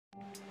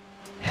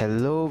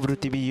Hello Brouh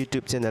TV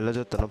YouTube channel lo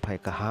jotono phai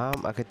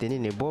kaham ake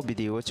tini ni bo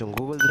video chung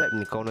Google Drive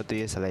ni kono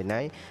tuye salai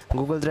nai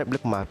Google Drive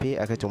lek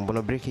mapi ake chung bono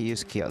break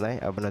use kiyo nai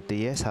abono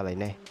tuye salai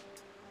nai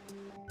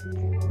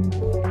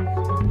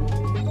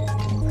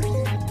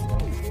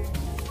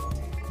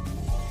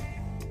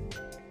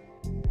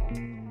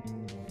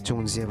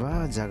chung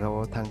jeba jaga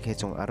wo thangke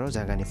chung aro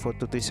jaga ni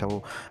photo tui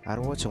sau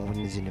aro chung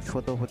ni jini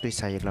photo tui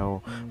sai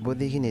lao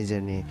bodi hi ni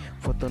jeni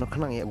photo no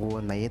khnang ya go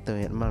nai to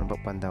man ba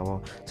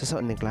pandawo sa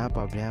ni kla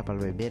pa bria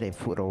palwe bere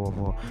fu ro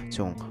wo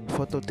chung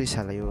photo tui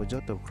salayo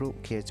joto group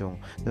ke chung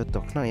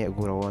joto khnang ya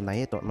go ro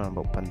nai to man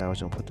ba pandawo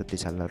chung photo tui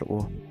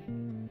salaro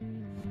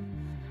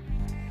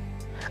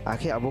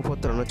akhe abo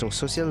photo no chung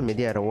social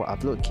media ro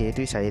upload ke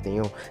tui sai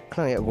tengyo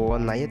khnang ya go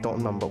nai to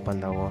man ba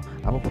pandawo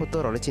abo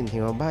photo ro chin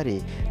thio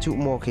bari chu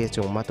mo ke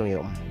chung ma to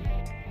yo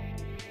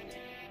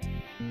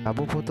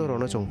abo photo ro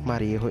no chung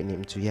mari hoi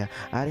nim chu ya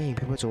ari hing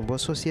phe chung bo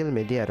social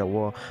media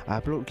ro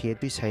upload ke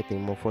tui sai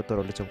teng mo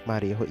photo ro chung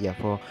mari hoi ya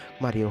pho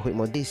mari hoi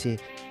mo di si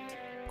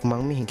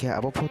kumang mi hing ke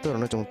abo photo ro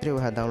no chung treu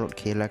ha download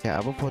ke la ke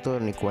abo photo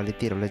ni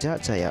quality ro la ja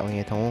cha ya ong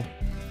ye thong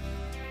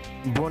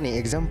Boni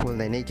example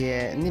này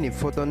ke ni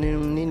photo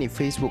ni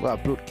Facebook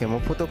upload ke mo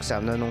photo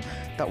sam na nong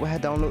ta wa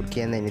download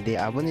ke này de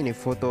aboni ni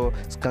photo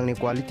skang ni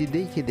quality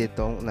de ke de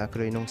tong na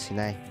kroi nong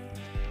sinai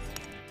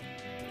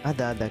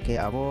ada ke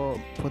abo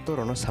photo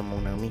ro no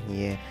samong nang mi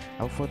ye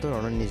abo photo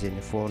ro no ni je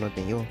ni phone no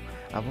de yo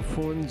abo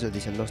phone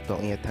jodi sen dos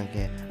tong ye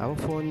thangke abo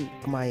phone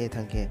ma ye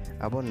thangke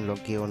abon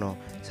loge no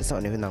sa sa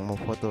ni nang mo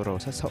photo ro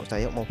sa sa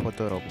cha yo mo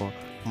photo ro ko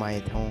ma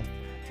ye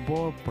thong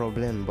bo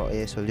problem bo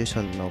a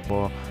solution no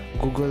bo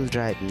Google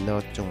Drive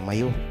no chung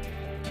mayu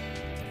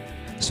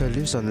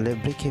solution le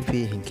break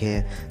fi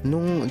hinke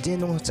nung je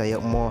nung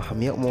chayok mo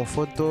hamyok mo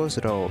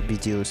photos ro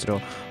videos ro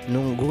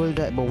nung Google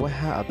Drive bo wa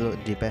ha upload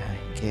di pa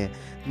hinke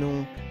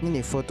nung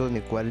ni photo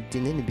ni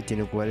quality ni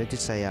video ni quality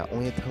saya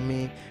ong ye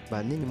thami ba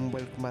ni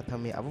mobile ma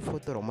thami abo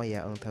photo ro ma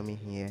ya ang thami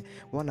hi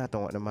wana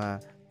tong ma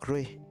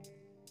kroi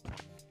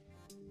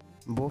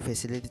bo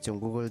facility chung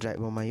Google Drive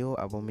bo mayo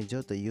abo mi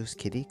jo to use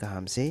kiri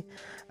kaham se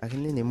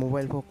akhini ni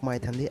mobile phone mai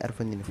thandi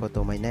arfan ni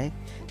photo mai nai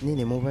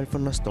ni mobile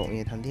phone no stong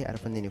ye thandi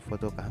arfan ni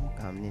photo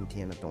kaham ni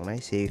thian tong nai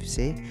save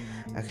se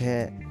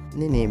akhe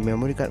ni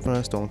memory card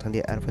phone stong thandi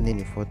arfan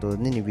ni photo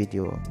ni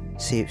video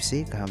save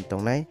se kaham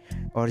tong nai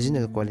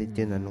original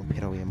quality na no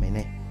pheraw ye mai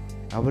nai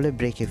abole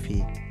break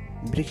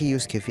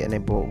use ke fi ane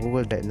bo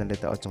Google Drive na le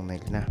ta chung nai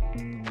na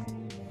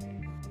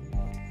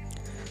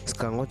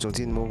skango chung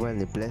tin mobile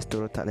ni Play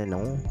Store ta ne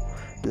nong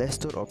Play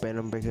Store open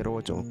on break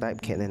ro chung type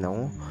ke ne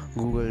nong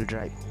Google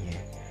Drive ye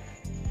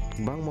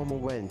gbangma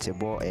mobile che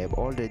bo app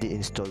already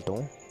installed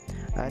tong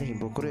ari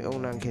bo kore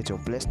ong nang ke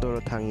chung Play Store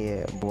thang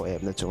ye bo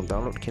app na chung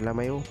download ke la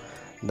mayo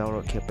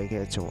download ke pa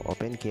ke chung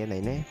open ke nai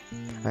ne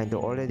I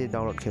do already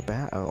download ke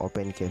pa ang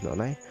open ke no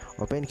nai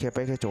open ke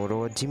pa ke chung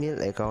ro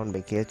Gmail account be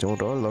ke chung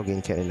ro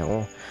login ke ne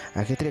nong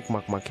a ke trick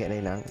mak ke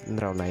nai nang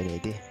nraw nai ne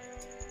di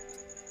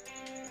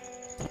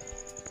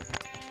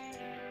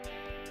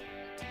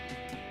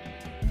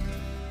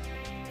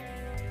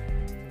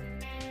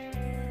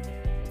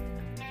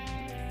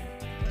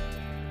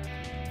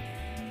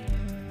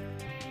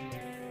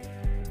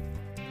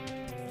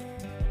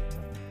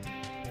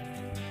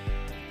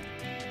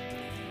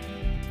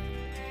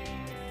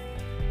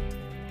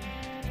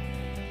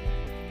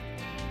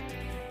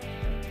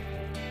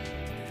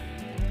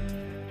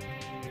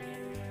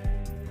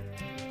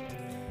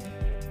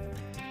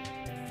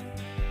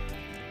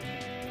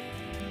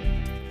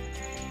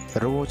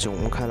ro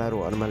chung khala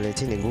ro an male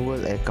chi ni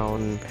Google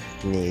account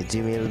ni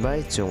Gmail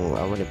bai chung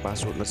awani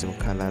password no sim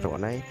khala ro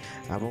nai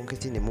abong ke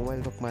chi ni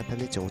mobile bak ma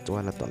thali chung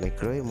tuana to nei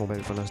kroi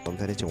mobile phone stom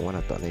thari chung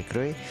wana to nei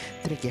kroi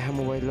tri ki ha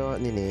mobile lo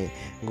ni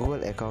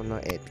Google account no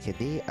add ke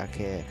di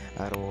akhe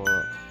aro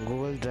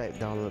Google Drive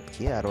download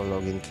ki aro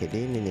login ke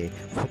di ni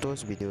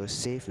photos videos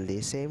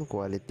safely same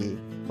quality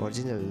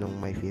original nong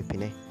mai fi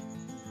pine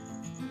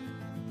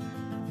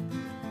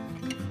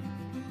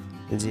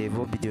je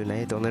bo video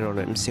nai tong na ro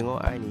na msingo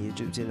ai ni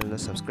YouTube channel na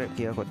subscribe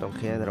kia ko tong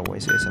khe na ro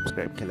wai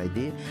subscribe ke lai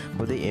di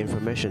bo de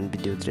information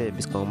video tre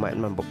biskong mai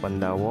man bok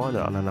panda wo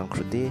na nang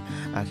khruti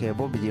akhe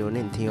bo video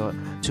nin thio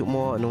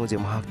chumo nong je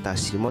mahak ta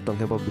si mo tong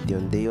ke bo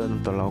video de yo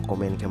to law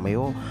comment ke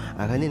mayo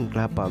akhanin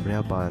kla pa bra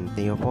pan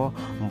te yo po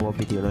bo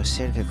video no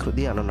share ke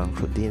khruti ano nang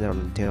khruti na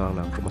thio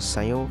nang khrum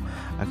sayo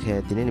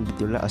akhe tinin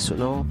video la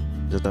asuno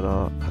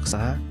jotano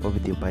khaksa bo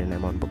video pai na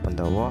man bok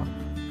panda wo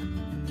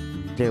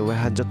le wa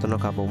ha jot no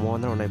ka bo mo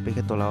na nai pe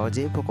ke to lao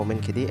je po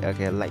comment ke di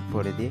ake like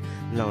po re di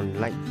laun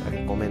like ake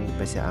comment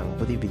pe se ang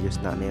po di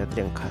videos na ne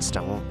treng khas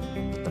tang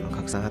to no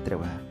khak sa ha tre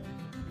wa